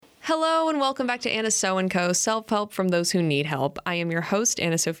Hello and welcome back to Anna So & Co. Self-Help from Those Who Need Help. I am your host,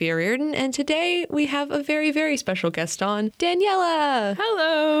 Anna Sophia Reardon, and today we have a very, very special guest on, Daniela.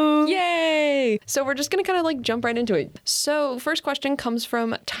 Hello. Yay. So we're just going to kind of like jump right into it. So first question comes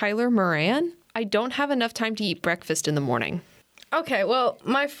from Tyler Moran. I don't have enough time to eat breakfast in the morning. Okay, well,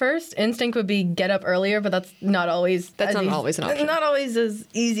 my first instinct would be get up earlier, but that's not always always an option. Not always as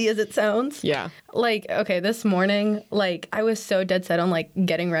easy as it sounds. Yeah. Like, okay, this morning, like, I was so dead set on, like,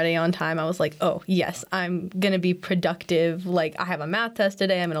 getting ready on time. I was like, oh, yes, I'm going to be productive. Like, I have a math test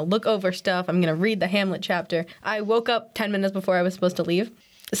today. I'm going to look over stuff. I'm going to read the Hamlet chapter. I woke up 10 minutes before I was supposed to leave.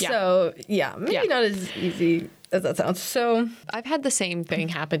 Yeah. So, yeah, maybe not as easy as that sounds. So I've had the same thing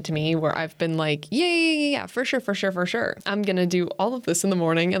happen to me where I've been like, yeah, for sure. I'm going to do all of this in the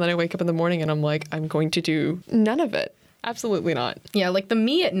morning. And then I wake up in the morning and I'm like, I'm going to do none of it. Absolutely not. Yeah, like the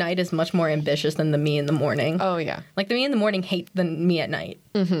me at night is much more ambitious than the me in the morning. Oh, yeah. Like the me in the morning hate the me at night.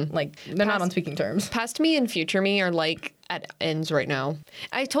 Mm-hmm. Like they're not on speaking terms. Past me and future me are like at ends right now.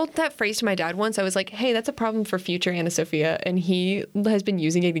 I told that phrase to my dad once. I was like, hey, that's a problem for future Anna Sophia. And he has been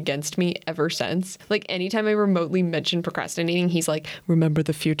using it against me ever since. Like anytime I remotely mention procrastinating, he's like, remember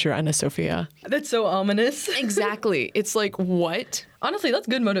the future Anna Sophia. That's so ominous. Exactly. It's like, what? Honestly, that's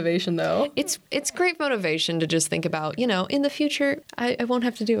good motivation, though. It's great motivation to just think about, in the future, I won't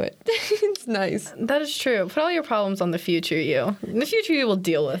have to do it. It's nice. That is true. Put all your problems on the future you. The future you will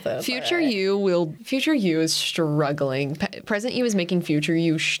deal with it. Future you is struggling. Present you is making future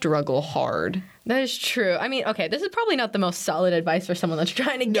you struggle hard. That is true. I mean, okay, this is probably not the most solid advice for someone that's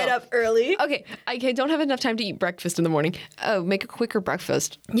trying to get up early. Okay, I don't have enough time to eat breakfast in the morning. Oh, make a quicker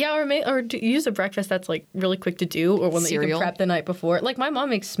breakfast. Yeah, or use a breakfast that's like really quick to do, or one that you can prep the night before. Like my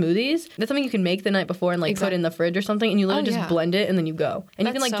mom makes smoothies. That's something you can make the night before and like put in the fridge or something, and you literally just blend it and then you go. And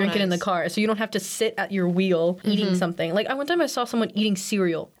you can like drink it in the car, so you don't have to sit at your wheel eating something. Like one time I saw someone eating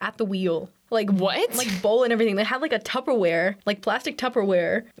cereal at the wheel. Like what? Like bowl and everything. They had like a Tupperware, like plastic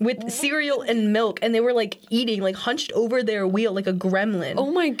Tupperware with cereal and milk, and they were like eating, like hunched over their wheel like a gremlin.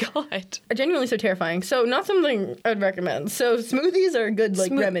 Oh my god! Genuinely so terrifying. So not something I'd recommend. So smoothies are a good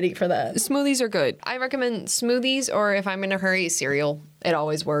remedy for that. Smoothies are good. I recommend smoothies, or if I'm in a hurry, cereal. It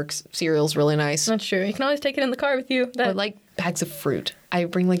always works. Cereal's really nice. That's true. You can always take it in the car with you. But like bags of fruit. I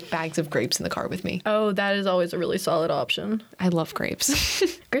bring like bags of grapes in the car with me. Oh, that is always a really solid option. I love grapes.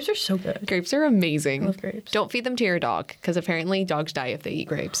 Grapes are so good. Grapes are amazing. I love grapes. Don't feed them to your dog, because apparently dogs die if they eat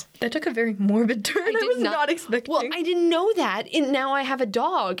grapes. That took a very morbid turn. I was not expecting. Well, I didn't know that. And now I have a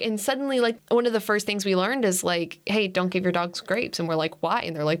dog. And suddenly, like, one of the first things we learned is like, hey, don't give your dogs grapes. And we're like, why?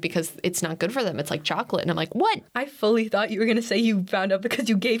 And they're like, because it's not good for them. It's like chocolate. And I'm like, what? I fully thought you were going to say you found out because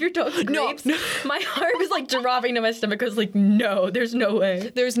you gave your dog grapes. No. My heart was like dropping to my stomach. I was like, no, there's no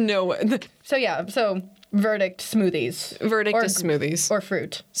way. There's no way. So verdict, smoothies. Verdict is smoothies. Or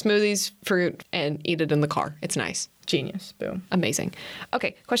fruit. Smoothies, fruit, and eat it in the car. It's nice. Genius. Boom. Amazing.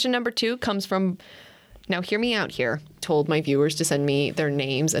 Okay, question number 2 comes from... Now, hear me out here. Told my viewers to send me their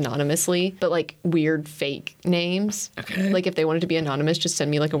names anonymously, but like weird fake names. Okay. Like if they wanted to be anonymous, just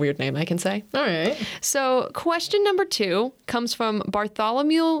send me like a weird name I can say. All right. So question number 2 comes from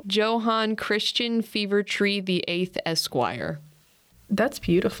Bartholomew Johann Christian Fevertree the 8th Esquire. That's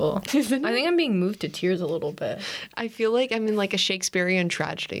beautiful. Isn't it? I think I'm being moved to tears a little bit. I feel like I'm in like a Shakespearean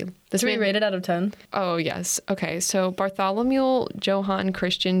tragedy. Should we rate it out of 10? Oh, yes. Okay, so Bartholomew Johann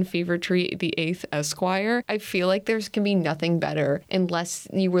Christian Fevertree the 8th Esquire. I feel like there can be nothing better unless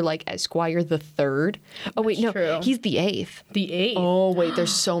you were like Esquire the 3rd. Oh, wait, no. True. He's the 8th. The 8th? Oh, wait,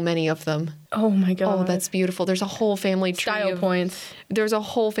 there's so many of them. Oh, my God. Oh, that's beautiful. There's a whole family tree Style points. There's a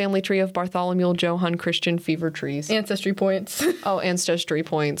whole family tree of Bartholomew Johann Christian Fevertrees. Ancestry points. Oh, ancestry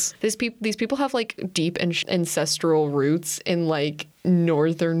points. These people have like deep ancestral roots in like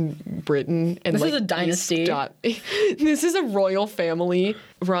northern Britain. And this like is a dynasty. This is a royal family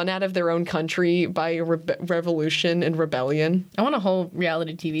run out of their own country by a revolution and rebellion. I want a whole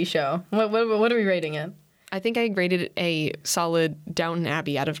reality TV show. What are we rating it? I think I rated it a solid Downton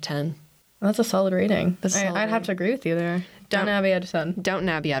Abbey out of 10. That's a solid rating. Solid. I'd have to agree with you there. Downton Abbey out of 10. Downton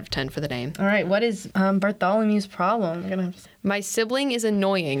Abbey out of 10 for the name. All right, what is Bartholomew's problem? My sibling is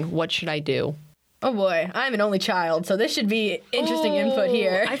annoying. What should I do? Oh boy, I'm an only child, so this should be interesting input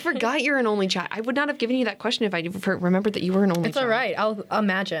here. I forgot you're an only child. I would not have given you that question if I remembered that you were an only child. It's all right. I'll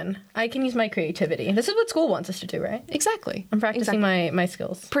imagine. I can use my creativity. This is what school wants us to do, right? Exactly. I'm practicing my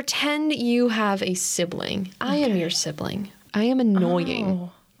skills. Pretend you have a sibling. I am your sibling. I am annoying.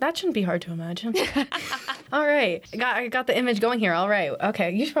 Oh. That shouldn't be hard to imagine. All right. I got the image going here. All right.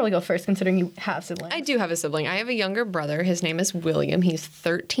 Okay. You should probably go first considering you have siblings. I do have a sibling. I have a younger brother. His name is William. He's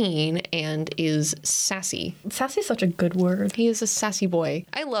 13 and is sassy. Sassy's such a good word. He is a sassy boy.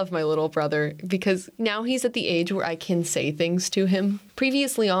 I love my little brother because now he's at the age where I can say things to him.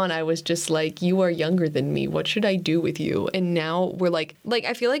 Previously on, I was just like, you are younger than me. What should I do with you? And now we're like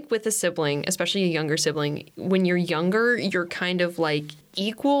I feel like with a sibling, especially a younger sibling, when you're younger, you're kind of like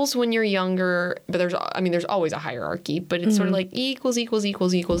equals when you're younger, but there's always a hierarchy, but it's sort of like equals, and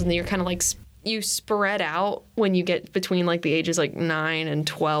then you're kind of like you spread out when you get between like the ages like 9 and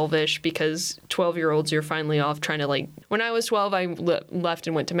 12-ish, because 12-year-olds, you're finally off trying to like, when I was 12, I left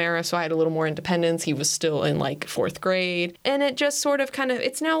and went to Mara, so I had a little more independence. He was still in like 4th grade, and it just sort of kind of,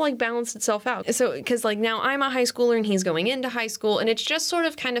 it's now like balanced itself out. So, because like now I'm a high schooler and he's going into high school, and it's just sort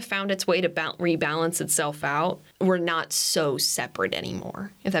of kind of found its way to rebalance itself out. We're not so separate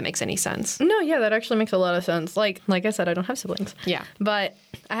anymore, if that makes any sense. No, yeah, that actually makes a lot of sense. Like I said, I don't have siblings. Yeah. But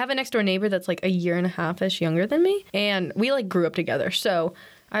I have a next door neighbor that's like a year and a half-ish younger than me, and we like grew up together. So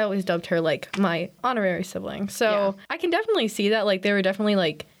I always dubbed her like my honorary sibling. So I can definitely see that. Like they were definitely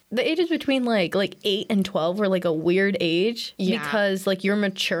like the ages between like 8 and 12 were like a weird age because like you're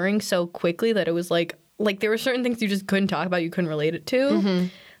maturing so quickly that it was like there were certain things you just couldn't talk about, you couldn't relate it to. Mm-hmm.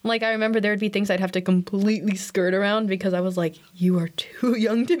 Like, I remember there would be things I'd have to completely skirt around because I was like, you are too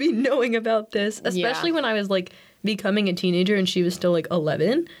young to be knowing about this. Especially when I was, like, becoming a teenager and she was still, like,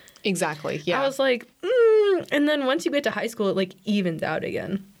 11. Exactly, yeah. I was like, And then once you get to high school, it, like, evens out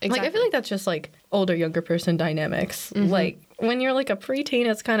again. Exactly. Like, I feel like that's just, like, older, younger person dynamics. Mm-hmm. Like, when you're, like, a preteen,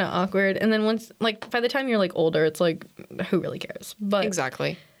 it's kind of awkward. And then once, like, by the time you're, like, older, it's like, who really cares? But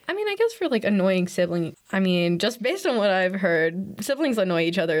exactly. I mean, I guess for, like, annoying sibling, I mean, just based on what I've heard, siblings annoy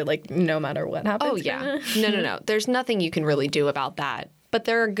each other, like, no matter what happens. Oh, yeah. No. There's nothing you can really do about that. But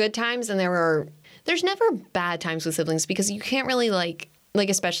there are good times and there's never bad times with siblings because you can't really, like,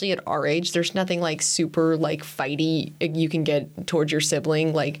 especially at our age, there's nothing, like, super, like, fighty you can get towards your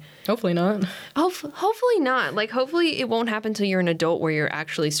sibling. Like, hopefully not. Hopefully not. Like, hopefully it won't happen till you're an adult where you're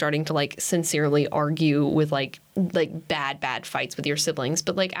actually starting to, like, sincerely argue with, like bad fights with your siblings.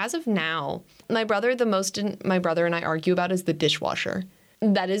 But, like, as of now, my brother and I argue about is the dishwasher.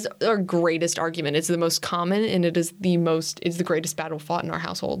 That is our greatest argument. It's the most common, and it's the greatest battle fought in our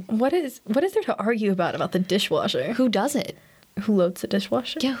household. What is there to argue about the dishwasher? Who does it? Who loads the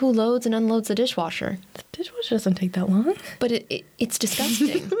dishwasher? Yeah, who loads and unloads the dishwasher? The dishwasher doesn't take that long. But it's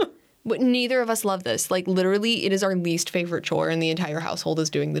disgusting. But neither of us love this. Like, literally, it is our least favorite chore in the entire household is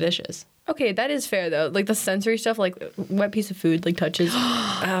doing the dishes. Okay, that is fair, though. Like, the sensory stuff, like, wet piece of food, like, touches.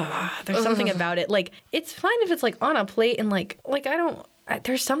 There's something about it. Like, it's fine if it's, like, on a plate and, like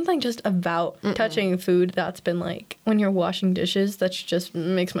there's something just about touching food that's been, like, when you're washing dishes, that just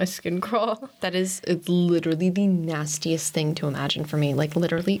makes my skin crawl. It's literally the nastiest thing to imagine for me. Like,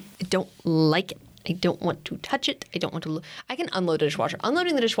 literally, I don't like it. I don't want to touch it. I don't want to. I can unload a dishwasher.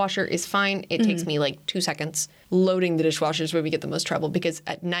 Unloading the dishwasher is fine. It takes me like 2 seconds. Loading the dishwasher is where we get the most trouble because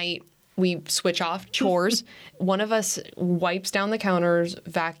at night we switch off chores. One of us wipes down the counters,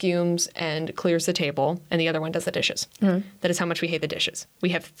 vacuums, and clears the table, and the other one does the dishes. Mm-hmm. That is how much we hate the dishes. We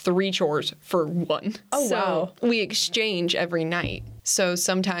have 3 chores for one. Oh, so wow. We exchange every night. So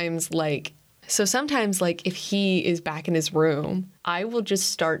sometimes, like, if he is back in his room, I will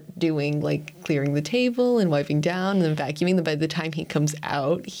just start doing, like, clearing the table and wiping down and then vacuuming. And by the time he comes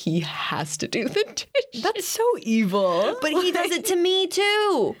out, he has to do the dishes. That's so evil. But he does it to me,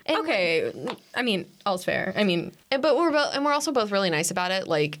 too. And okay. I mean, all's fair. I mean... But we're also both really nice about it.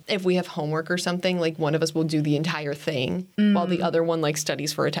 Like, if we have homework or something, like, one of us will do the entire thing while the other one, like,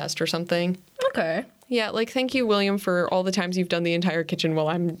 studies for a test or something. Okay. Yeah, like, thank you, William, for all the times you've done the entire kitchen while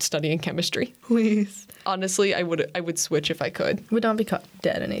I'm studying chemistry. Please. Honestly, I would switch if I could. Would not be caught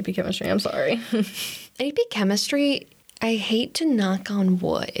dead in AP chemistry. I'm sorry. AP chemistry, I hate to knock on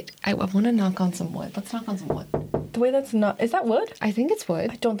wood. I want to knock on some wood. Let's knock on some wood. The way that's not... Is that wood? I think it's wood.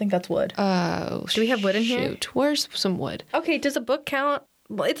 I don't think that's wood. Oh, do we have wood in here? Shoot. Where's some wood? Okay, does a book count?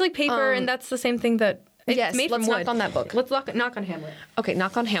 Well, it's like paper, and that's the same thing that... It's yes, made let's from wood. knock on that book. Let's knock on Hamlet. Okay,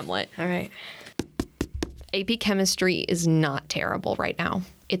 knock on Hamlet. All right. AP chemistry is not terrible right now.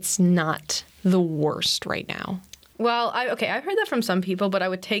 It's not the worst right now. Well, I've heard that from some people, but I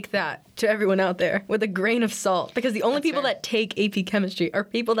would take that to everyone out there with a grain of salt because the only people that take AP chemistry are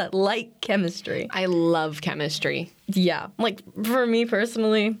people that like chemistry. I love chemistry. Yeah. Like, for me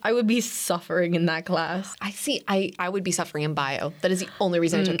personally, I would be suffering in that class. I would be suffering in bio. That is the only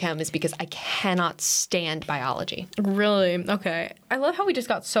reason I took chem is because I cannot stand biology. Really? Okay. I love how we just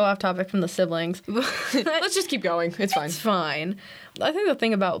got so off topic from the siblings. Let's just keep going. It's fine. It's fine. I think the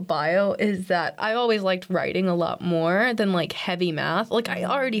thing about bio is that I always liked writing a lot more than like heavy math. Like I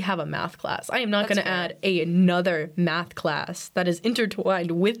already have a math class. I am not going to add another math class that is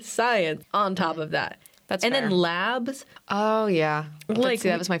intertwined with science on top of that. That's and fair. then labs. Oh, yeah. Like, See,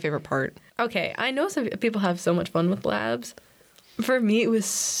 that was my favorite part. Okay, I know some people have so much fun with labs. For me, it was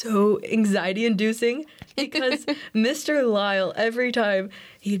so anxiety-inducing because Mr. Lyle, every time,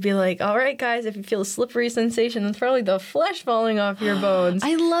 he'd be like, all right, guys, if you feel a slippery sensation, it's probably the flesh falling off your bones.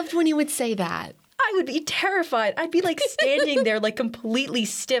 I loved when he would say that. I would be terrified. I'd be like standing there like completely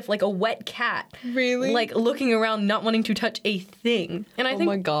stiff, like a wet cat. Really? Like looking around, not wanting to touch a thing. And I think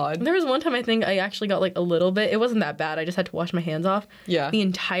my God. there was one time I think I actually got like a little bit. It wasn't that bad. I just had to wash my hands off. Yeah. The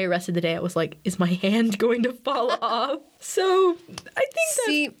entire rest of the day I was like, is my hand going to fall off? So I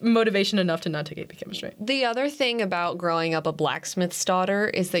think that's motivation enough to not take AP chemistry. The other thing about growing up a blacksmith's daughter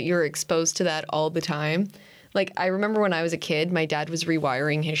is that you're exposed to that all the time. Like, I remember when I was a kid, my dad was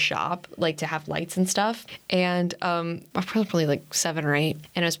rewiring his shop, like, to have lights and stuff. And I was probably, like, 7 or 8.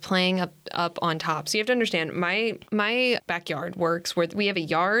 And I was playing up on top. So you have to understand, my backyard works where we have a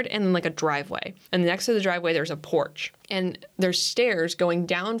yard and then, like, a driveway. And next to the driveway, there's a porch. And there's stairs going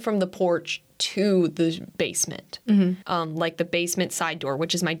down from the porch to the basement. Like, the basement side door,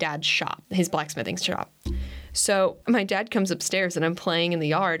 which is my dad's shop, his blacksmithing shop. So my dad comes upstairs and I'm playing in the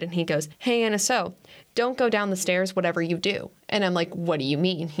yard and he goes, hey, Anna, so don't go down the stairs, whatever you do. And I'm like, what do you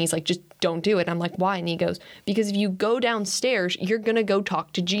mean? He's like, just don't do it. I'm like, why? And he goes, because if you go downstairs, you're going to go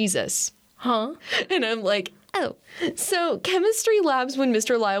talk to Jesus. Huh? And I'm like, oh. So chemistry labs, when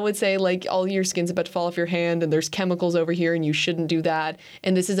Mr. Lyle would say, like, all your skin's about to fall off your hand and there's chemicals over here and you shouldn't do that.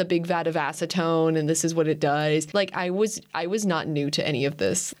 And this is a big vat of acetone and this is what it does. Like, I was not new to any of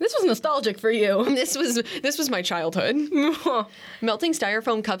this. This was nostalgic for you. This was my childhood. Melting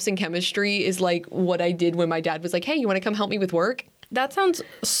styrofoam cups in chemistry is like what I did when my dad was like, hey, you want to come help me with work? That sounds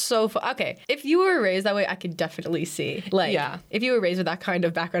so fun. Okay, if you were raised that way, I could definitely see. Like, Yeah. if you were raised with that kind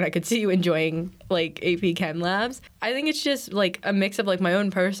of background, I could see you enjoying, like, AP Chem labs. I think it's just, like, a mix of, like, my own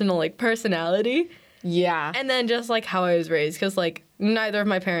personal, like, personality. Yeah. And then just, like, how I was raised. Because, like, neither of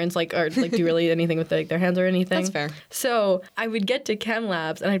my parents, like, are, like, do really anything with, like, their hands or anything. That's fair. So I would get to chem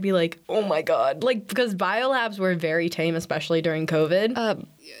labs, and I'd be like, oh, my God. Like, because bio labs were very tame, especially during COVID.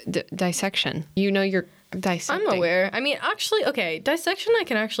 Dissection. You know you're dissecting. I'm aware. I mean, actually, okay, dissection I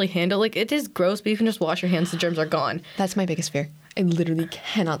can actually handle. Like, it is gross, but you can just wash your hands. The germs are gone. That's my biggest fear. I literally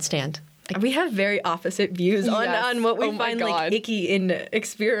cannot stand. We have very opposite views on what we find, like, icky in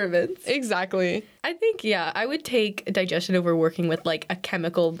experiments. Exactly. I think, yeah, I would take digestion over working with, like, a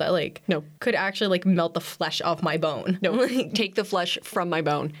chemical that, like, could actually, like, melt the flesh off my bone. No, take the flesh from my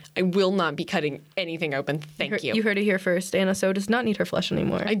bone. I will not be cutting anything open. Thank you. You heard it here first. Anna So does not need her flesh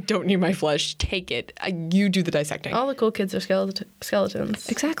anymore. I don't need my flesh. Take it. You do the dissecting. All the cool kids are skeletons.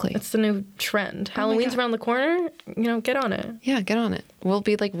 Exactly. It's the new trend. Halloween's around the corner. You know, get on it. Yeah, get on it. We'll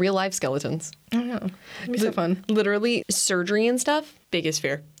be like real life skeletons. I don't know. It'd be so fun. Literally, surgery and stuff, biggest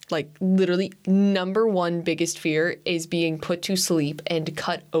fear. Like, literally, number one biggest fear is being put to sleep and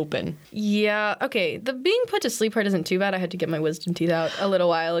cut open. Yeah, okay. The being put to sleep part isn't too bad. I had to get my wisdom teeth out a little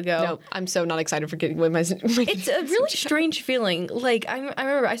while ago. No, I'm so not excited for getting my It's a really strange feeling. Like, I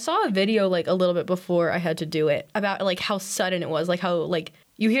remember I saw a video, like, a little bit before I had to do it about, like, how sudden it was. Like, how, like,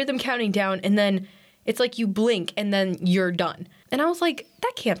 you hear them counting down and then it's like you blink and then you're done. And I was like,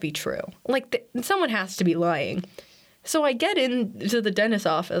 that can't be true. Like, someone has to be lying. So I get into the dentist's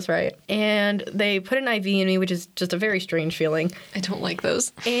office, right? And they put an IV in me, which is just a very strange feeling. I don't like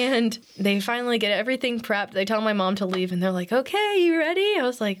those. And they finally get everything prepped. They tell my mom to leave, and they're like, okay, you ready? I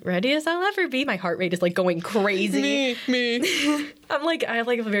was like, ready as I'll ever be. My heart rate is, like, going crazy. Me. I'm like, I have,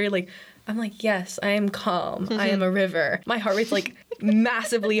 like, a very, like, I'm like, yes, I am calm. I am a river. My heart rate's, like,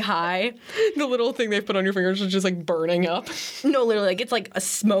 massively high. The little thing they put on your fingers is just, like, burning up. No, literally, like, it's, like,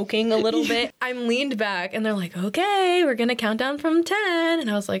 smoking a little bit. I'm leaned back, and they're like, okay, we're gonna count down from 10. And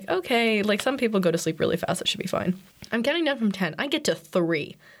I was like, okay. Like, some people go to sleep really fast. It should be fine. I'm counting down from 10. I get to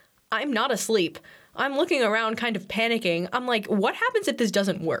 3. I'm not asleep. I'm looking around kind of panicking. I'm like, what happens if this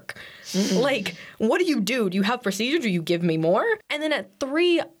doesn't work? Like, what do? Do you have procedures? Do you give me more? And then at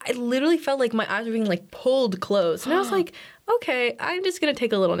 3, I literally felt like my eyes were being, like, pulled closed. And I was like, okay, I'm just going to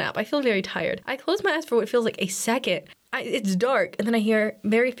take a little nap. I feel very tired. I close my eyes for what feels like a second. It's dark. And then I hear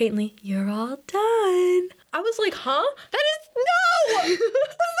very faintly, you're all done. I was like, huh? That is, no! That's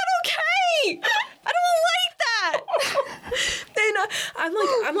not okay! I don't like that! And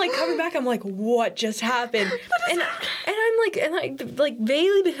I'm like coming back. I'm like, what just happened? And I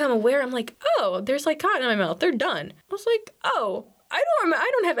vaguely become aware. I'm like, oh, there's, like, cotton in my mouth. They're done. I was like, oh, I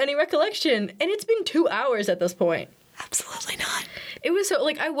don't have any recollection. And it's been 2 hours at this point. Absolutely not. It was so,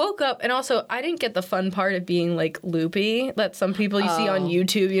 like, I woke up, and also, I didn't get the fun part of being, like, loopy that some people you see on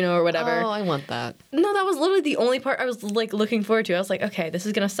YouTube, you know, or whatever. Oh, I want that. No, that was literally the only part I was, like, looking forward to. I was like, okay, this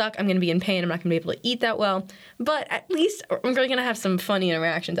is gonna suck. I'm gonna be in pain. I'm not gonna be able to eat that well. But at least I'm really gonna have some funny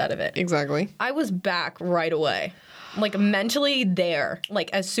interactions out of it. Exactly. I was back right away. Like, mentally there, like,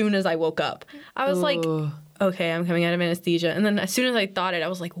 as soon as I woke up. I was like, okay, I'm coming out of anesthesia. And then as soon as I thought it, I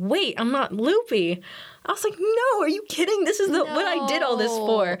was like, wait, I'm not loopy. I was like, no, are you kidding? This is what I did all this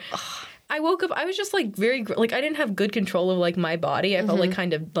for. I woke up, I was just, like, like, I didn't have good control of, like, my body. I felt, like,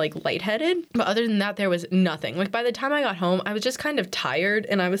 kind of, like, lightheaded. But other than that, there was nothing. Like, by the time I got home, I was just kind of tired,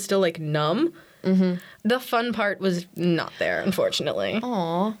 and I was still, like, numb. Mm-hmm. The fun part was not there, unfortunately.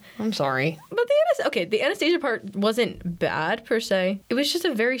 Aw, I'm sorry. But the anesthesia part wasn't bad, per se. It was just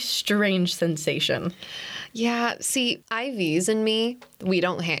a very strange sensation. Yeah, see, IVs and me, we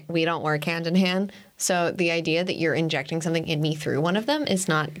don't work hand in hand. So the idea that you're injecting something in me through one of them is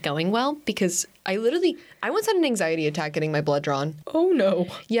not going well because I once had an anxiety attack getting my blood drawn. Oh, no.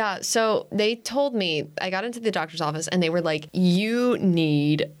 Yeah, so they told me, I got into the doctor's office and they were like, you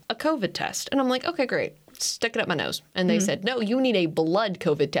need a COVID test. And I'm like, okay, great. Stick it up my nose. And they said, no, you need a blood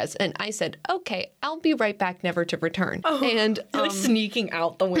COVID test. And I said, okay, I'll be right back, never to return. Oh, and you're like sneaking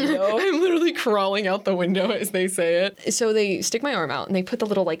out the window. I'm literally crawling out the window as they say it. So they stick my arm out and they put the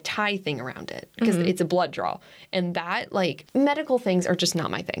little like tie thing around it because it's a blood draw. And that, like, medical things are just not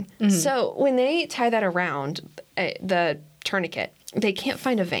my thing. So when they tie that around the tourniquet, they can't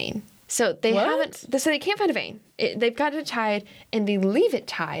find a vein. So they can't find a vein. They've got it tied, and they leave it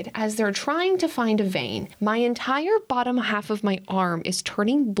tied as they're trying to find a vein. My entire bottom half of my arm is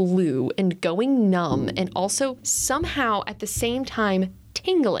turning blue and going numb, and also somehow at the same time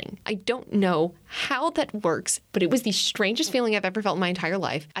tingling. I don't know how that works, but it was the strangest feeling I've ever felt in my entire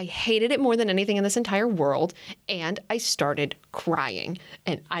life. I hated it more than anything in this entire world, and I started crying.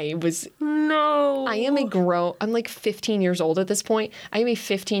 And I was... No. I'm like 15 years old at this point. I am a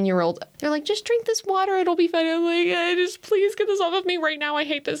 15-year-old. They're like, just drink this water, it'll be fine. I'm like, just please get this off of me right now. I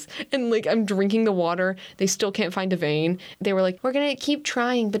hate this. And like, I'm drinking the water. They still can't find a vein. They were like, we're going to keep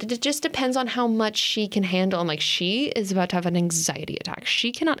trying, but it just depends on how much she can handle. I'm like, she is about to have an anxiety attack.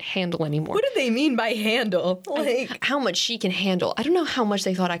 She cannot handle anymore. What do they mean by handle? Like, how much she can handle. I don't know how much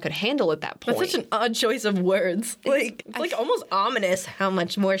they thought I could handle at that point. That's such an odd choice of words. Like, it's like almost ominous how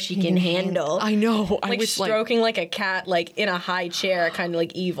much more she can handle. I know. I like was stroking like a cat, like in a high chair, kind of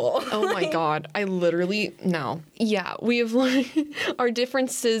like evil. Oh my God. I literally, no. Yeah, we have like, our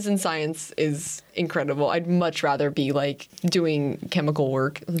differences in science is incredible. I'd much rather be like doing chemical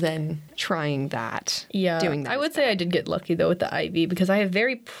work than trying that. Yeah. Doing that. I would say I did get lucky though with the IV because I have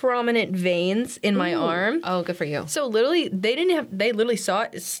very prominent veins in my arm. Oh, good for you. So literally, they literally saw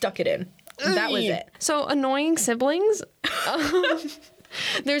it, stuck it in. That was it. So annoying siblings.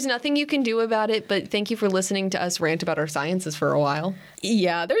 There's nothing you can do about it, but thank you for listening to us rant about our sciences for a while.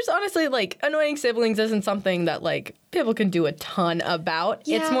 Yeah, there's honestly, like, annoying siblings isn't something that, like, people can do a ton about.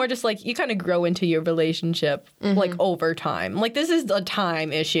 Yeah. It's more just, like, you kind of grow into your relationship, like, over time. Like, this is a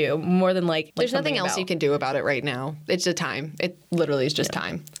time issue more than, like there's nothing else you can do about it right now. It's a time. It literally is just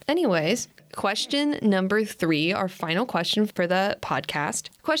time. Anyways, question number 3, our final question for the podcast.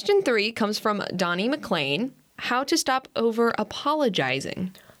 Question 3 comes from Donnie McLean. How to stop over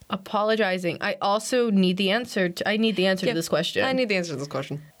apologizing. Apologizing. I also need the answer to this question. I need the answer to this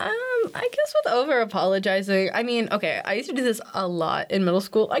question. I guess with over apologizing, I mean, okay, I used to do this a lot in middle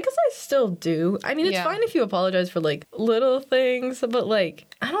school. I guess I still do. I mean, it's fine if you apologize for like little things, but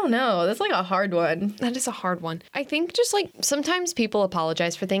like, I don't know. That's like a hard one. That is a hard one. I think just like sometimes people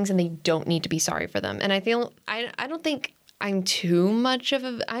apologize for things and they don't need to be sorry for them. And I don't think I'm too much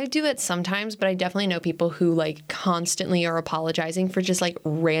of I do it sometimes, but I definitely know people who like constantly are apologizing for just like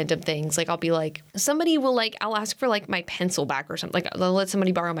random things. Like I'll be like, somebody will like, I'll ask for like my pencil back or something. Like I'll let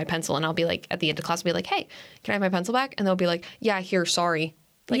somebody borrow my pencil and I'll be like, at the end of class, I'll be like, hey, can I have my pencil back? And they'll be like, yeah, here, sorry.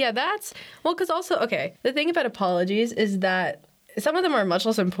 Like, yeah, that's, well, because also, okay, the thing about apologies is that some of them are much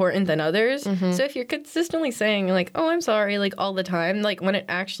less important than others. Mm-hmm. So if you're consistently saying like, oh, I'm sorry, like all the time, like when it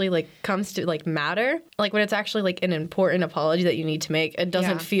actually like comes to like matter, like when it's actually like an important apology that you need to make, it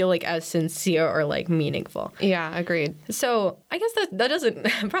doesn't feel like as sincere or like meaningful. Yeah, agreed. So I guess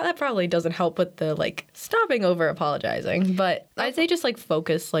that probably doesn't help with the like stopping over apologizing. But I'd say just like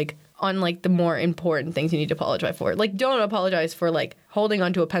focus like on like the more important things you need to apologize for. Like don't apologize for like holding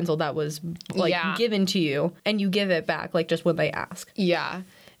onto a pencil that was like given to you and you give it back like just when they ask. Yeah.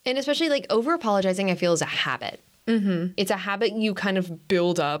 And especially like over apologizing I feel is a habit. It's a habit you kind of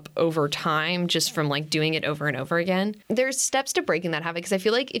build up over time just from like doing it over and over again. There's steps to breaking that habit because I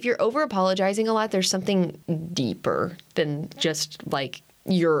feel like if you're over apologizing a lot, there's something deeper than just like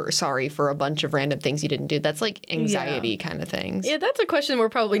you're sorry for a bunch of random things you didn't do. That's like anxiety kind of things. Yeah, that's a question we're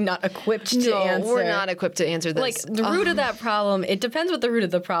probably not equipped to answer. No, we're not equipped to answer this. Like, the root of that problem, it depends what the root of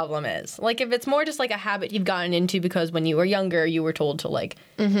the problem is. Like, if it's more just like a habit you've gotten into because when you were younger, you were told to like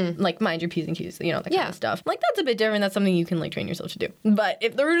mind your P's and Q's, you know, that kind of stuff. Like, that's a bit different. That's something you can like train yourself to do. But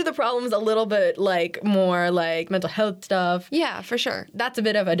if the root of the problem is a little bit like more like mental health stuff. Yeah, for sure. That's a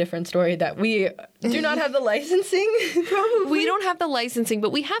bit of a different story that we do not have the licensing, probably. We don't have the licensing,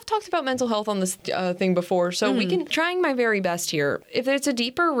 but we have talked about mental health on this thing before, so we can, trying my very best here. If there's a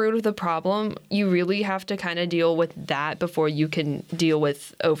deeper root of the problem, you really have to kind of deal with that before you can deal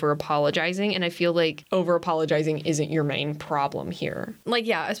with over-apologizing, and I feel like over-apologizing isn't your main problem here. Like,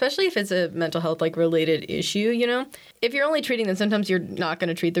 yeah, especially if it's a mental health, like, related issue, you know? If you're only treating the symptoms, you're not going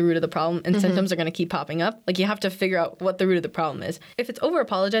to treat the root of the problem, and symptoms are going to keep popping up. Like, you have to figure out what the root of the problem is. If it's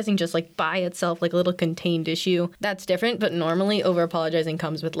over-apologizing just, like, by itself, like a little contained issue, that's different, but normally over-apologizing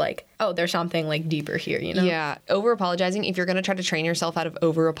comes with, like, oh, there's something, like, deeper here, you know? Yeah, over-apologizing, if you're going to try to train yourself out of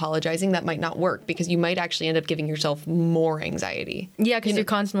over-apologizing, that might not work, because you might actually end up giving yourself more anxiety. Yeah, because you're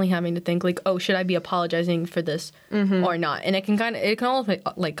constantly having to think, like, oh, should I be apologizing for this or not? And it can also,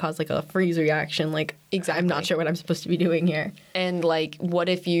 like, cause, like, a freeze reaction, like, exactly. I'm not sure what I'm supposed to be doing here. And, like, what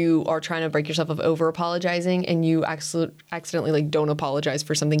if you are trying to break yourself of over-apologizing and you accidentally, like, don't apologize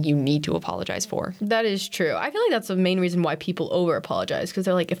for something you need to apologize for? That is true. I feel like that's the main reason why people over-apologize, because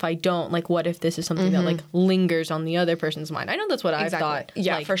they're like, if I don't, like, what if this is something that, like, lingers on the other person's mind? I know that's what I've thought.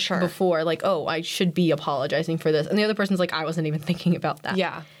 Yeah, like, for sure. Before, like, oh, I should be apologizing for this. And the other person's like, I wasn't even thinking about that.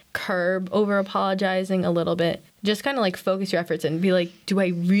 Yeah. Curb over-apologizing a little bit. Just kind of, like, focus your efforts and be like, do I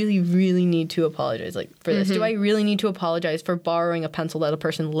really, really need to apologize, like, for this? Do I really need to apologize for borrowing a pencil that a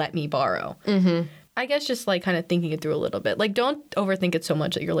person let me borrow? I guess just, like, kind of thinking it through a little bit. Like, don't overthink it so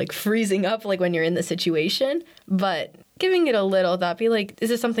much that you're, like, freezing up, like, when you're in the situation. But giving it a little thought, be like, is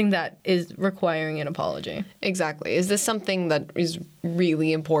this something that is requiring an apology? Exactly. Is this something that is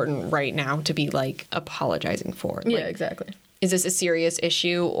really important right now to be, like, apologizing for? Yeah, like, exactly. Is this a serious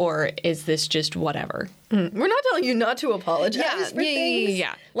issue or is this just whatever? We're not telling you not to apologize for things.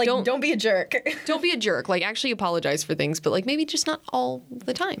 Yeah. Like, don't be a jerk. Don't be a jerk. Like, actually apologize for things, but, like, maybe just not all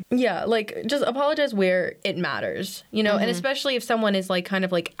the time. Yeah, like, just apologize where it matters, you know? And especially if someone is, like, kind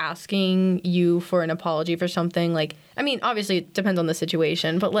of, like, asking you for an apology for something, like, I mean, obviously it depends on the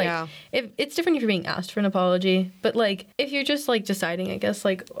situation, but, like, if it's different if you're being asked for an apology, but, like, if you're just, like, deciding, I guess,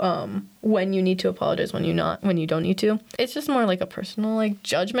 like, when you need to apologize, when you don't need to, it's just more like a personal, like,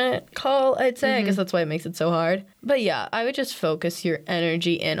 judgment call, I'd say. I guess that's why it makes it so hard. But yeah, I would just focus your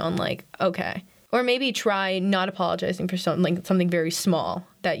energy in on, like, okay. Or maybe try not apologizing for something very small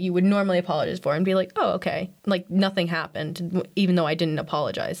that you would normally apologize for and be like, oh, okay, like, nothing happened, even though I didn't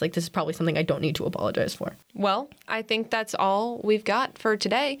apologize. Like, this is probably something I don't need to apologize for. Well, I think that's all we've got for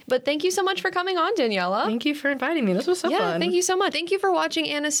today. But thank you so much for coming on, Daniela. Thank you for inviting me. This was so fun. Yeah, thank you so much. Thank you for watching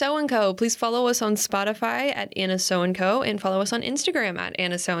Anna So & Co. Please follow us on Spotify at Anna So & Co. and follow us on Instagram at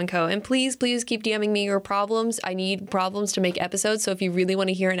Anna So & Co. And please keep DMing me your problems. I need problems to make episodes. So if you really want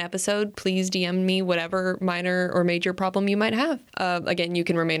to hear an episode, please DM me whatever minor or major problem you might have. Again, you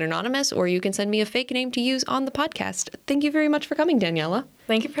can remain anonymous or you can send me a fake name to use on the podcast. Thank you very much for coming, Daniela.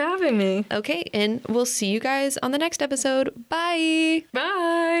 Thank you for having me. Okay, and we'll see you guys on the next episode. Bye.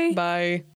 Bye. Bye.